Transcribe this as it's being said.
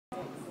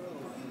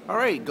All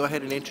right, go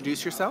ahead and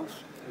introduce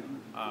yourself.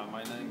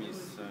 My name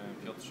is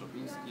Piotr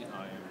Szopinski.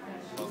 I am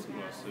a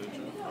vascular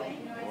surgeon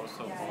from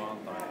Warsaw,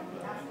 Poland. I am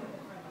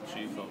the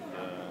chief of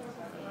the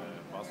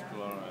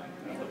Vascular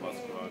and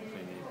Endovascular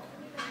Clinic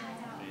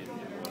in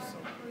Warsaw.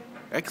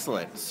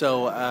 Excellent.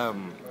 So,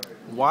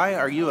 why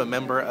are you a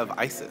member of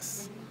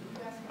ISES?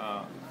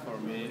 For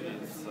me,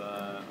 it's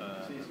a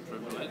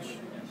privilege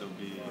to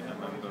be a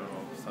member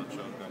of such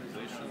an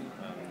organization,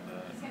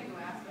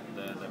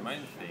 and the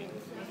main thing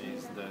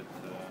is that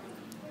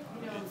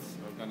it's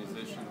an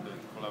organization that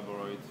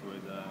collaborates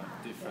with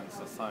different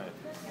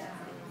societies,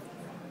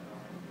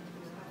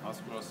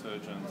 vascular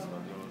surgeons,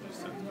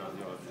 radiologists, and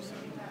cardiologists,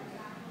 and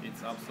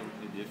it's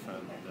absolutely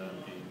different than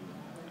in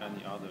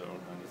any other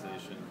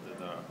organization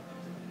that are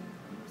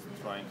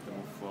trying to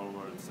move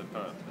forward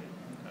separately.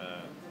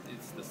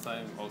 It's the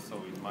same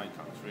also in my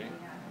country,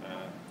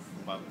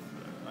 but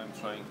I'm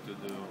trying to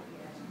do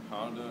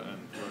harder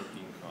and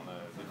working on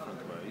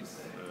different ways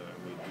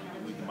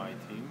with my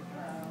team,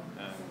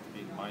 and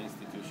in my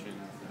institution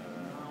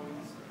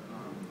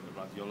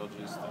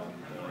radiologists and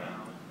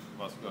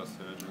vascular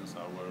surgeons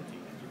are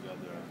working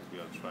together, and we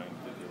are trying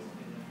to do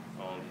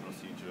all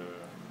procedure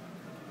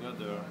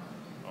together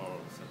or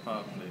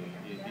separately.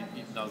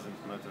 It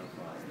doesn't matter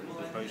for us.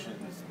 The patient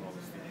is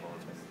most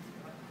important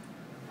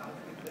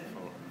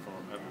for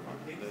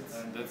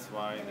everyone. That's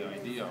why the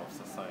idea of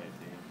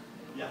society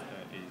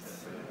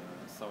is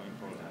so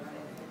important.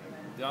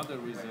 The other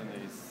reason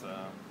is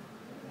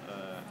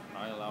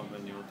I love the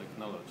new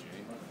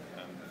technology,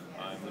 and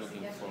I'm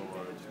looking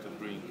forward to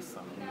bring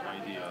some new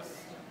ideas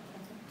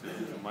to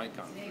my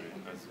country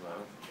as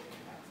well.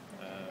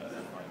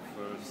 My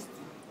first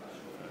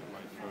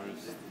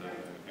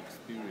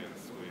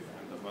experience with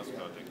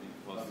endovascular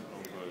technique was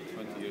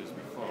over 20 years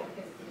before,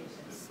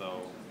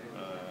 so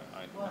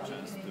I had a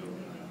chance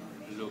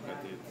to look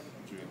at it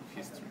during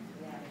history.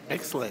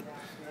 Excellent.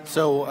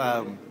 So,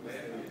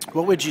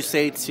 what would you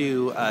say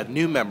to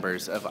new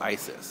members of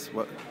ISES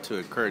to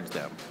encourage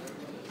them?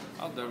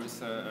 There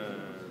is a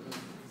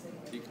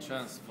big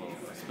chance,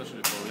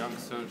 especially for young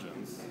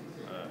surgeons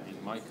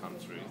in my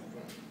country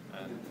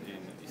and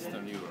in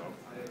Eastern Europe,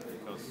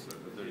 because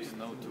there is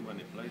no too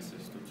many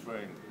places to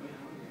train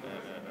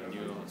a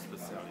new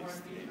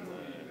specialist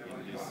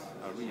in this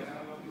area.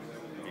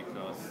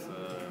 Because,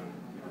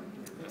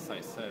 as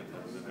I said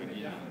at the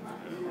beginning,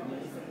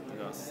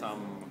 there are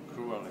some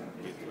quarreling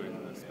between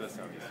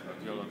specialists,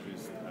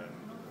 radiologists, and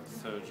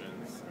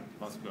surgeons, and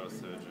vascular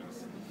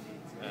surgeons,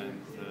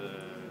 and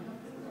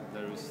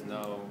there is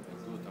no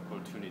good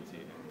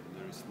opportunity.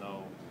 There is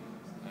no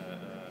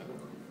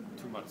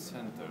too much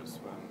centers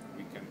when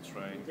we can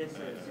train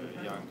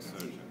young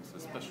surgeons,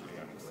 especially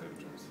young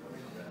surgeons.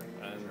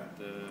 And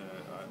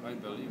I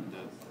believe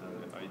that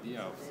the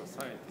idea of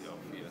society of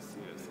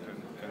ISES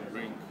can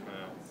bring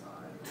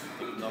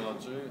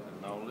technology,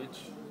 knowledge,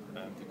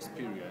 and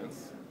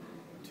experience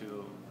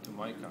to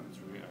my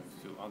country and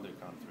to other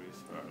countries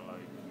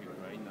like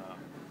Ukraine,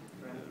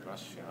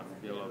 Russia,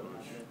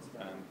 Belarus,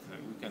 and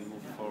we can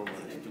move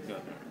forward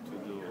together to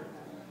do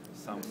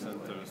some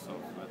centers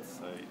of, let's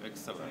say,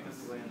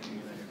 excellence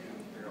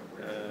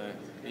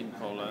in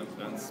Poland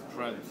and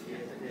spread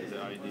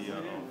the idea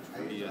of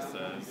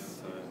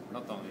ISES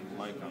not only in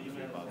my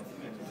country but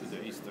to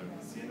the Eastern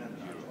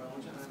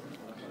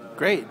Europe.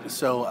 Great.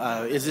 So,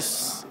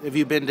 have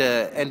you been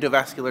to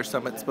endovascular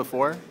summits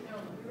before?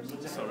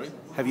 Sorry?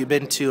 Have you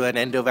been to an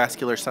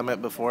endovascular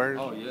summit before?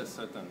 Oh yes,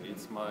 certainly.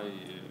 It's my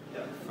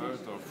third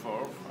or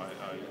fourth.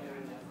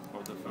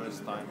 For the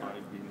first time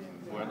I've been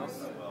in Buenos,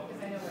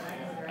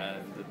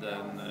 and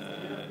then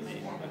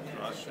in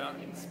Russia,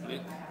 in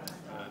Split.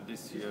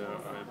 This year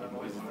I've been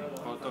visiting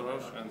Puerto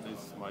Rico, and this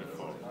is my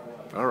fourth.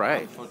 All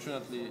right.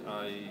 Unfortunately,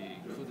 I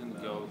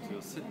couldn't go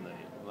to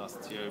Sydney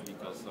last year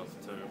because of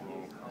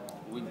terrible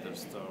winter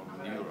storm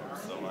in Europe,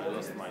 so I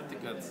lost my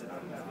tickets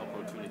and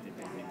opportunity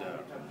to be there.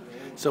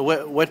 So,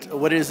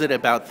 what is it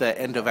about the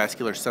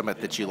endovascular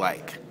summit that you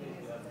like?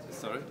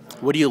 Sorry?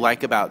 What do you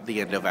like about the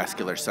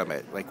endovascular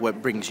summit? Like,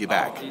 what brings you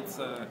back? It's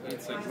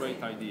a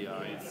great idea.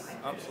 It's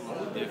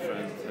absolutely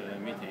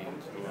different meeting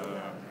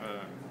where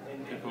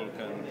people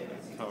can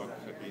talk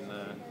in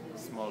a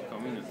small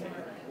community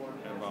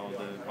about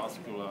the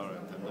vascular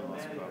and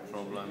endovascular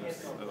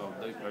problems, about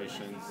their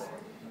patients,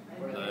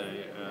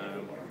 their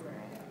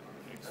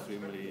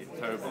extremely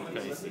terrible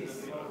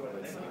cases,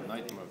 let's say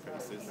nightmare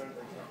cases,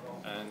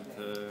 and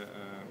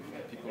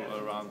people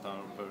around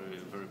are very,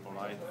 very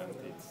polite, and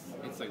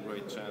it's a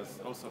great chance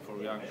also for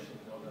young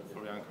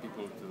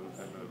people to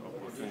have an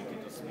opportunity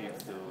to speak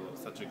to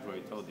such a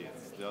great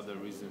audience. The other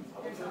reason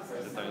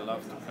that I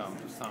love to come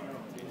to Summit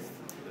is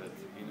that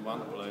in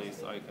one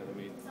place I can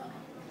meet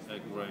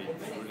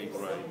really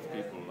great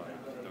people like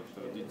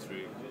Dr.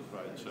 Dietrich,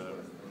 Reicher,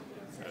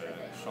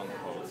 Sean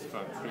Holtz,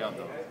 Frank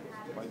Friado.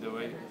 By the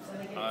way,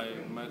 I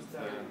met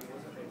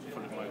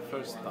for my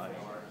first time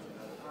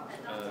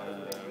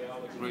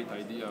a great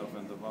idea of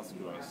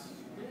endovascular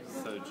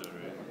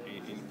surgery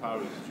in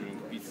Paris during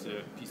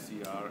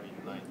PCR in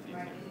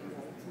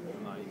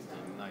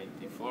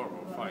 1994 or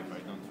 5, I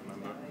don't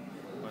remember,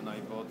 when I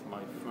bought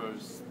my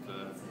first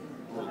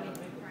book of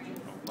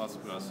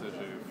vascular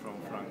surgery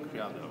from Frank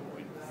Criado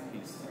with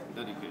his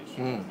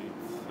dedication.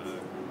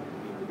 It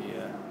gave me a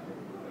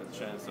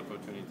chance,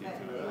 opportunity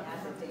to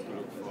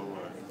look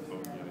forward for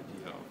the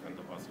idea of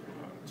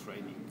endovascular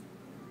training.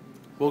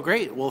 Well,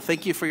 great. Well,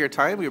 thank you for your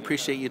time. We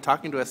appreciate you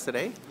talking to us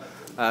today,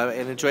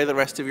 and enjoy the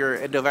rest of your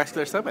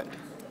Endovascular Summit.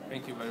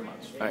 Thank you very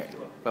much. All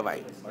right.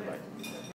 Bye-bye. Bye-bye.